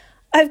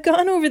I've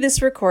gone over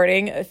this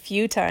recording a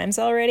few times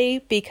already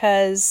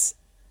because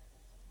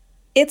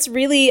it's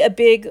really a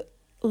big,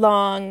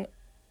 long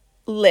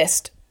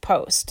list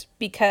post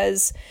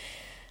because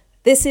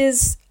this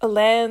is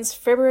Alain's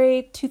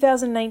February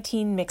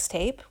 2019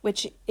 mixtape,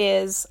 which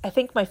is, I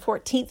think, my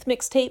 14th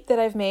mixtape that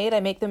I've made.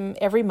 I make them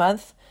every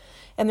month,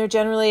 and they're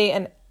generally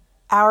an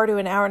hour to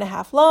an hour and a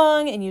half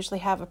long and usually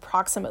have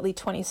approximately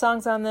 20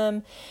 songs on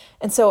them.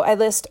 And so I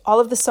list all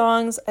of the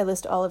songs, I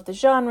list all of the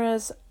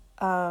genres,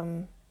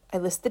 I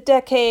list the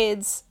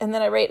decades, and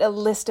then I write a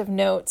list of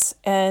notes.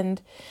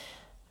 And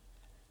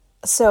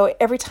so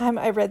every time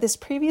I read this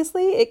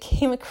previously, it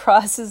came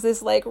across as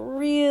this like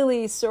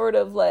really sort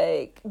of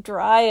like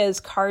dry as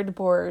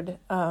cardboard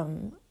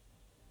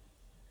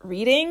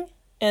reading,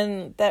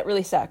 and that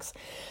really sucks.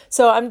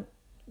 So I'm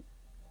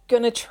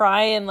gonna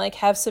try and like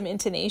have some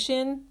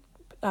intonation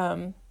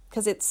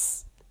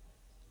because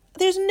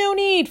there's no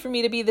need for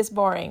me to be this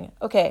boring.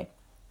 Okay,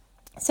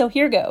 so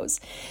here goes.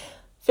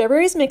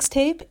 February's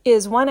mixtape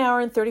is 1 hour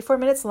and 34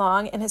 minutes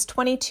long and has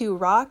 22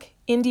 rock,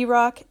 indie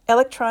rock,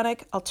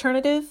 electronic,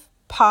 alternative,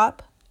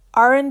 pop,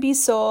 R&B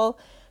soul,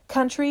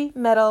 country,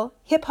 metal,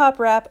 hip-hop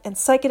rap, and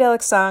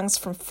psychedelic songs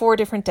from 4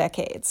 different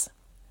decades.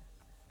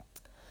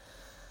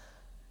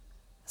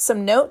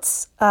 Some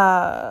notes,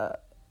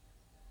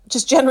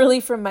 just generally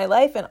from my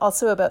life and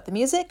also about the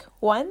music.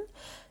 1,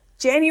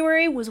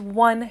 January was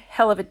one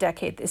hell of a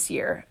decade this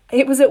year.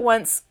 It was at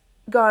once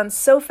gone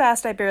so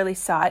fast I barely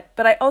saw it,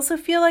 but I also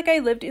feel like I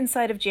lived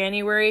inside of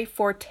January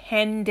for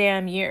 10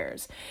 damn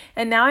years.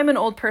 And now I'm an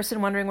old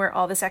person wondering where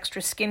all this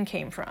extra skin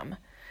came from.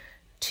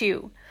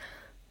 2,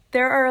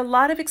 there are a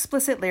lot of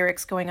explicit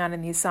lyrics going on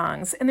in these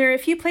songs, and there are a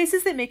few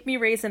places that make me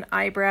raise an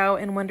eyebrow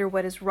and wonder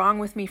what is wrong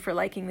with me for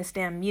liking this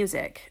damn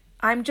music.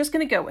 I'm just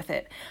going to go with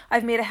it.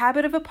 I've made a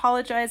habit of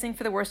apologizing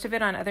for the worst of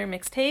it on other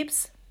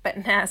mixtapes,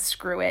 but nah,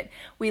 screw it.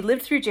 We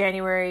lived through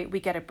January, we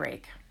get a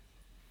break.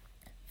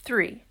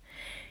 3,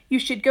 you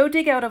should go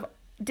dig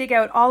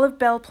out all of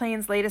Belle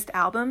Plane's latest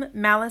album,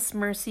 Malice,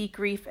 Mercy,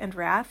 Grief, and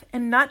Wrath,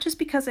 and not just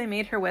because I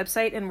made her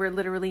website and we're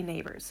literally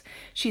neighbors.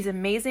 She's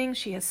amazing,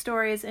 she has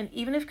stories, and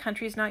even if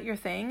country's not your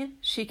thing,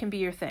 she can be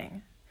your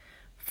thing.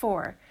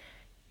 4,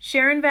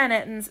 Sharon Van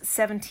Etten's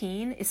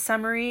 17 is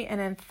summery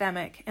and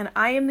anthemic, and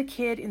I am the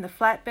kid in the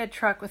flatbed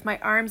truck with my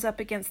arms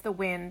up against the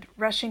wind,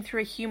 rushing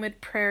through a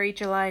humid prairie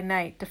July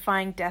night,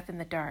 defying death in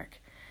the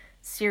dark.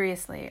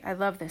 Seriously, I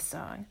love this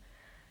song.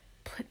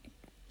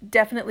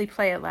 Definitely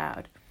play it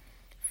loud.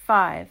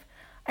 5,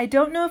 I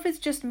don't know if it's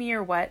just me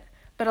or what,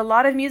 but a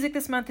lot of music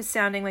this month is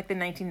sounding like the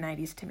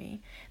 1990s to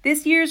me.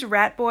 This year's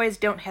Rat Boys'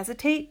 Don't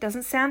Hesitate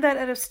doesn't sound that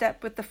out of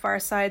step with the Far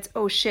Side's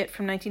Oh Shit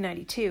from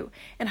 1992,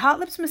 and Hot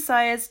Lips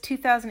Messiah's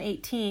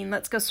 2018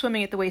 Let's Go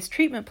Swimming at the Waste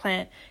Treatment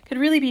Plant could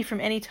really be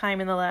from any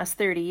time in the last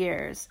 30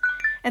 years.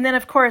 And then,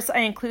 of course, I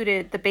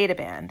included the Beta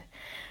Band.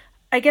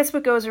 I guess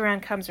what goes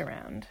around comes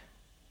around.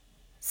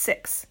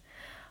 6,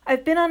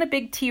 I've been on a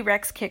big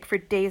T-Rex kick for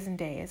days and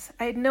days.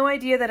 I had no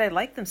idea that I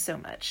liked them so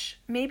much.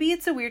 Maybe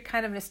it's a weird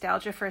kind of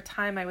nostalgia for a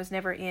time I was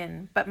never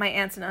in, but my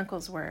aunts and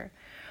uncles were.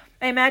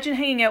 I imagine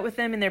hanging out with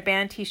them in their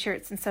band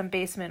t-shirts in some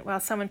basement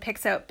while someone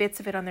picks out bits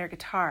of it on their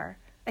guitar.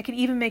 I can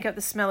even make out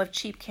the smell of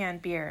cheap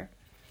canned beer.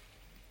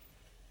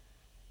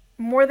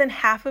 More than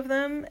half of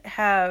them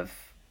have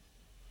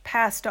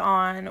passed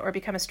on or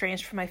become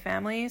estranged from my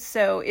family,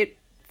 so it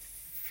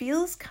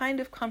feels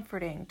kind of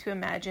comforting to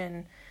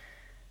imagine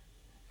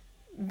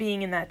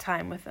being in that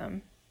time with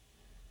them.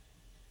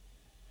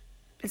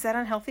 Is that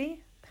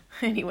unhealthy?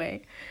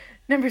 Anyway,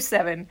 number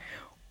 7,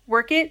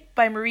 Work It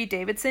by Marie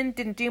Davidson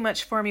didn't do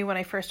much for me when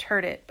I first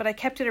heard it, but I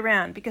kept it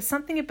around because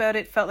something about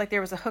it felt like there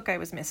was a hook I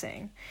was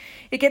missing.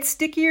 It gets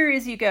stickier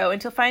as you go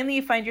until finally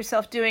you find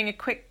yourself doing a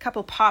quick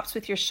couple pops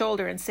with your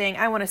shoulder and saying,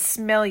 I want to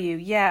smell you.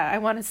 Yeah, I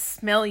want to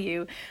smell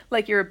you,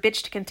 like you're a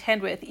bitch to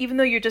contend with, even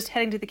though you're just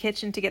heading to the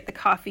kitchen to get the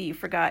coffee you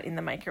forgot in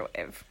the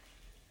microwave.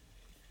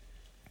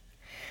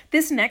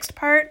 This next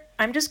part,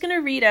 I'm just going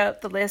to read out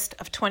the list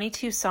of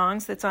 22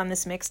 songs that's on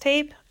this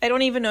mixtape. I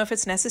don't even know if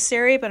it's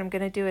necessary, but I'm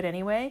going to do it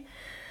anyway.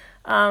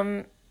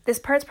 This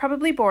part's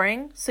probably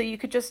boring, so you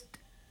could just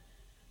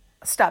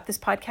stop this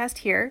podcast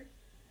here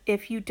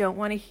if you don't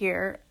want to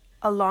hear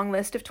a long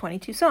list of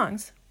 22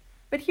 songs.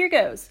 But here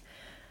goes.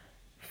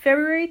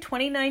 February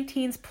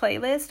 2019's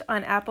playlist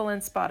on Apple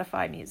and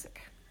Spotify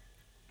Music.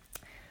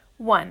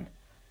 1,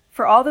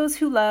 For All Those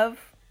Who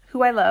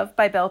I Love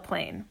by Belle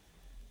Plaine.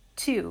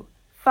 2,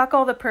 Fuck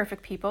All the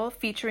Perfect People,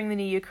 featuring the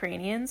New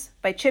Ukrainians,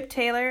 by Chip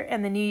Taylor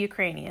and the New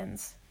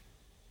Ukrainians.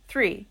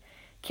 3,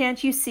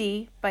 Can't You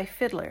See, by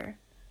Fiddler.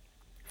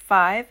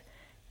 5,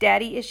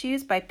 Daddy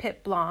Issues, by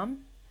Pip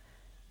Blom.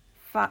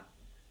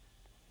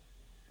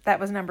 That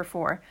was number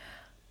 4.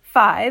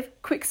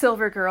 5,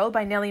 Quicksilver Girl,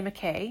 by Nellie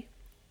McKay.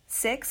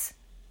 6,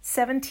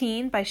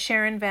 17, by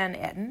Sharon Van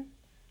Etten.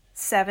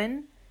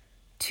 7,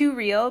 Too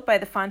Real, by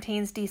the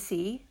Fontaines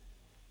DC.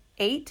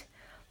 8,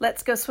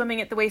 Let's Go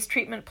Swimming at the Waste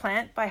Treatment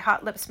Plant by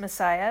Hot Lips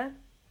Messiah.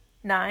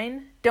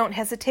 9, Don't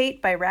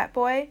Hesitate by Rat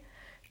Boy.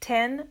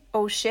 10,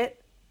 Oh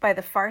Shit by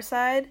The Far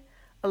Side.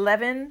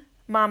 11,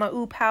 Mama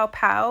Oo Pow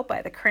Pow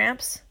by The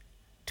Cramps.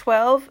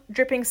 12,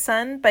 Dripping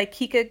Sun by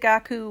Kika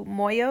Gaku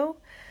Moyo.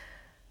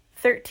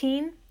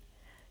 13,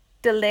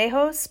 De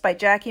Lejos by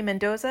Jackie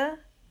Mendoza.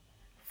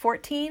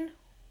 14,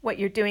 What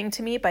You're Doing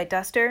to Me by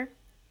Duster.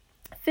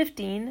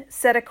 15,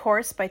 Set a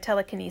Course by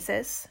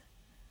Telekinesis.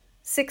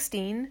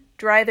 16,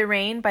 Dry the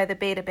Rain by the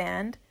Beta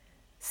Band.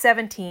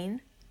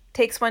 17,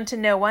 Takes One to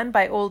Know One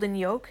by Olden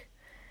Yoke.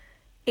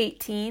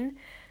 18,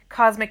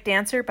 Cosmic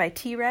Dancer by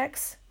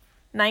T-Rex.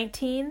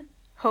 19,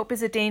 Hope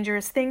is a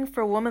Dangerous Thing for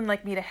a Woman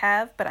Like Me to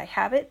Have, But I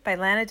Have It by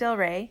Lana Del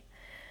Rey.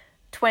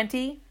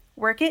 20,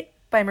 Work It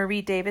by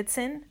Marie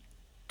Davidson.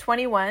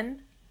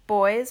 21,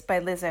 Boys by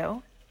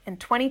Lizzo. And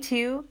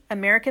 22,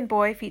 American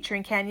Boy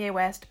featuring Kanye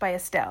West by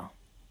Estelle.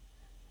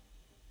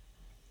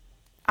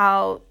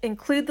 I'll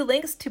include the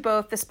links to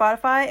both the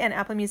Spotify and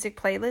Apple Music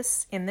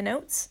playlists in the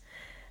notes,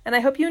 and I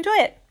hope you enjoy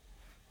it.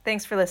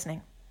 Thanks for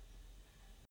listening.